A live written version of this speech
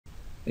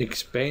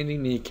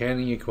Expanding the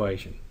accounting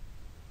equation.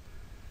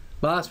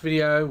 Last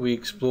video we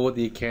explored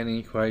the accounting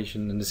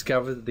equation and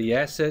discovered that the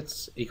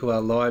assets equal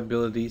our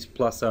liabilities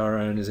plus our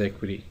owner's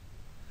equity.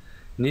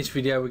 In this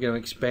video we're going to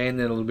expand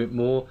that a little bit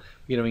more.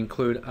 We're going to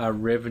include our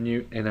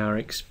revenue and our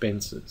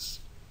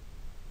expenses.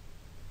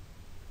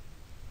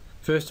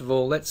 First of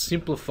all, let's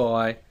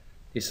simplify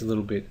this a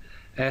little bit.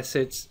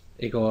 Assets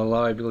equal our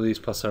liabilities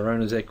plus our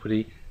owner's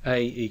equity. A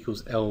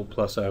equals L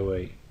plus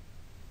OE.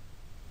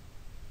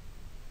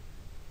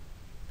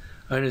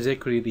 Owner's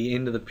equity at the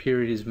end of the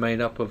period is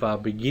made up of our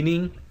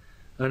beginning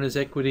owner's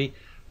equity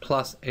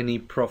plus any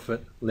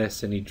profit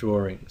less any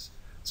drawings.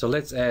 So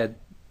let's add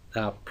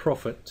our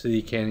profit to the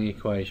accounting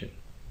equation.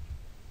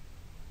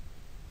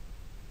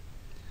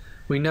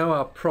 We know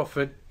our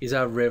profit is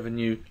our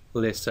revenue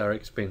less our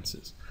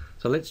expenses.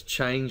 So let's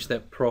change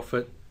that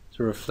profit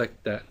to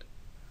reflect that.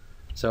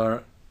 So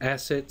our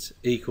assets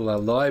equal our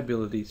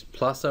liabilities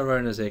plus our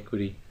owner's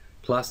equity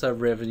plus our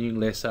revenue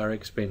less our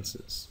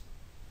expenses.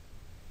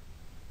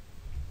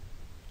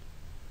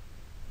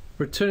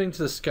 Returning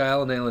to the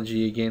scale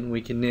analogy again,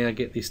 we can now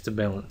get this to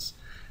balance.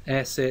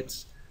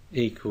 Assets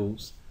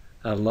equals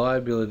our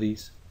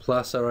liabilities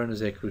plus our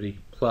owner's equity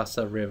plus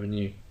our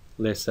revenue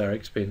less our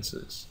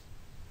expenses.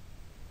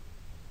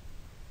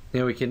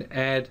 Now we can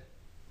add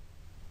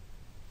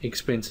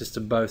expenses to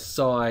both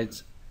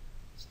sides.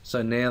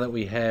 So now that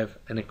we have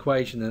an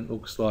equation that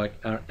looks like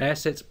our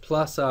assets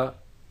plus our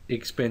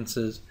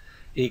expenses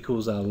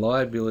equals our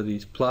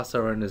liabilities plus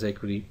our owner's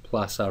equity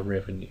plus our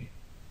revenue.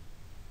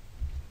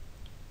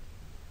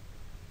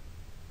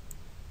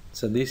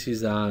 So this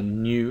is our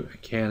new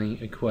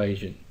accounting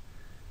equation.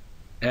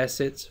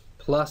 Assets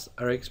plus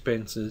our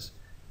expenses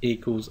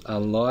equals our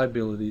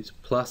liabilities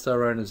plus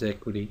our owner's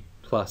equity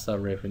plus our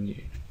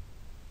revenue.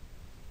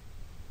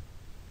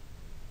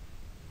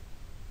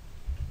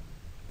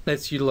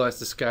 Let's utilize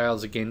the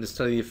scales again to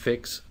study the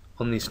effects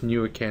on this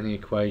new accounting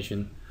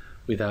equation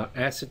with our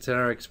assets and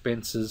our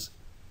expenses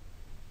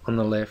on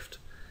the left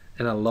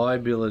and our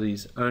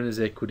liabilities, owner's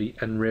equity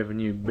and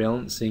revenue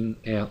balancing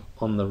out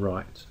on the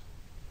right.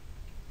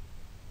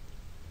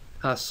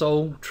 Our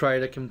sole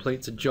trader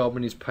completes a job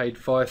and is paid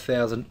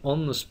 $5,000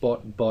 on the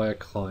spot by a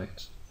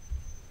client.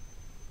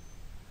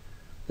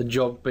 The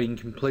job being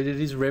completed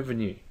is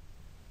revenue.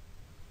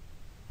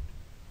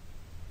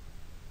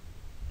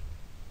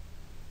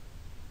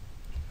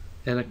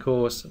 And of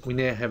course, we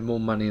now have more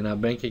money in our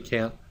bank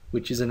account,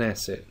 which is an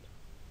asset.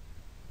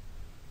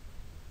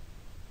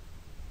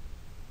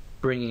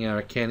 Bringing our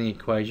accounting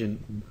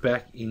equation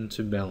back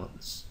into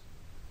balance.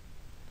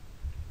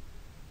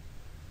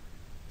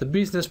 The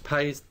business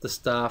pays the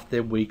staff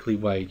their weekly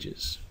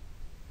wages.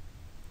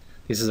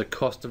 This is a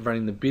cost of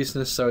running the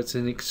business, so it's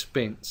an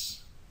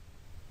expense.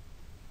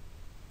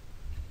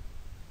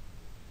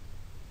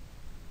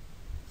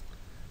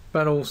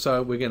 But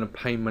also we're going to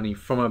pay money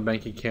from our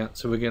bank account,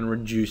 so we're going to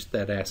reduce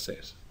that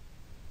asset.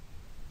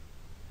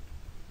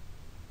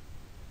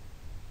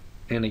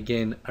 And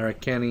again, our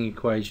accounting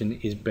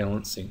equation is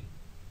balancing.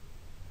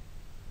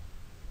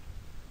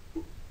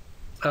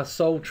 Our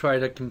sole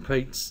trader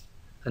completes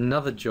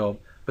another job,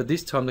 but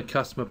this time the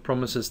customer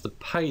promises to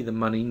pay the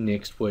money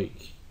next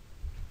week.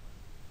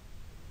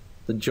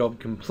 The job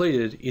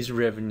completed is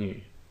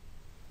revenue.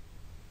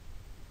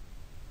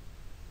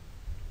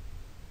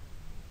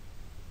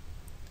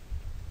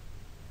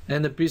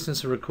 And the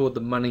business will record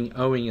the money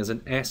owing as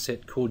an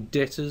asset called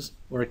debtors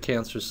or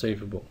accounts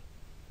receivable.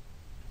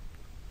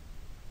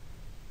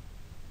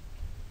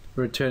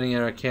 Returning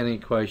our accounting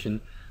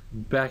equation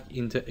back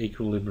into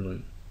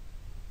equilibrium.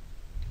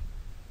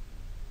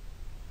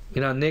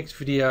 In our next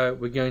video,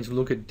 we're going to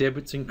look at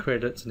debits and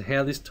credits and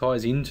how this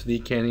ties into the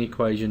accounting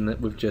equation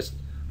that we've just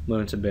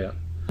learnt about.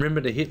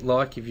 Remember to hit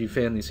like if you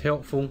found this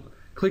helpful.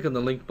 Click on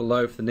the link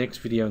below for the next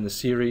video in the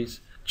series.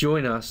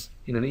 Join us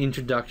in an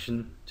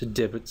introduction to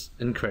debits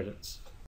and credits.